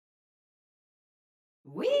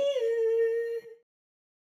Woo!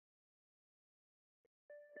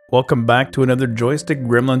 Welcome back to another Joystick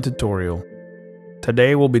Gremlin tutorial.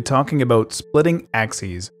 Today we'll be talking about splitting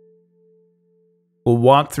axes. We'll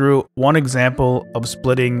walk through one example of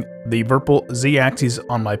splitting the Virpil Z-axis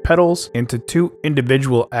on my pedals into two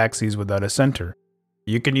individual axes without a center.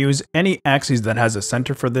 You can use any axis that has a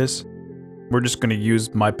center for this. We're just going to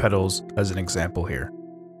use my pedals as an example here.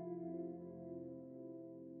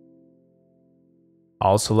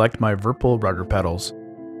 I'll select my Virpil rudder pedals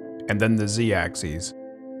and then the Z-axis.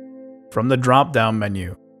 From the drop-down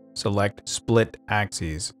menu, select Split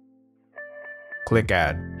Axes. Click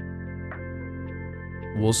Add.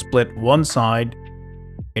 We'll split one side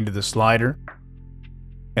into the slider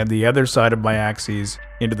and the other side of my axes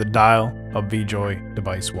into the dial of VJoy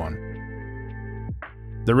device 1.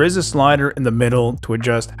 There is a slider in the middle to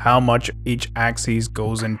adjust how much each axis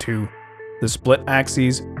goes into the split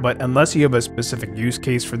axes, but unless you have a specific use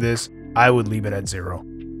case for this, I would leave it at 0.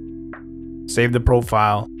 Save the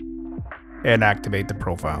profile and activate the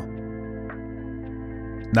profile.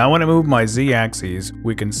 Now when I move my Z-axis,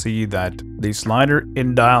 we can see that the slider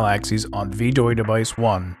and dial axes on VJoy device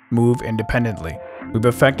 1 move independently. We've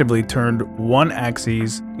effectively turned one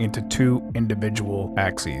axis into two individual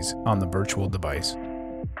axes on the virtual device.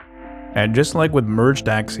 And just like with merged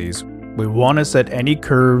axes, we want to set any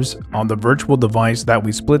curves on the virtual device that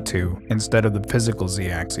we split to instead of the physical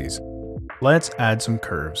Z-axis. Let's add some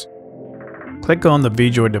curves. Click on the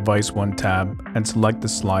VJoy device 1 tab and select the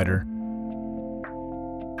slider.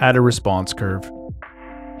 Add a response curve.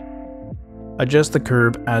 Adjust the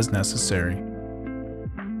curve as necessary.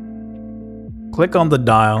 Click on the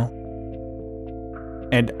dial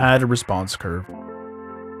and add a response curve.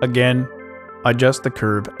 Again, adjust the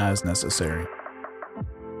curve as necessary.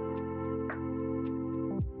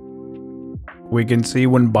 We can see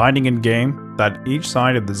when binding in game that each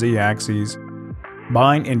side of the Z-axis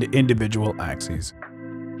bind into individual axes.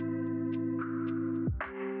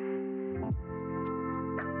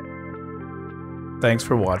 Thanks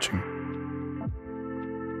for watching.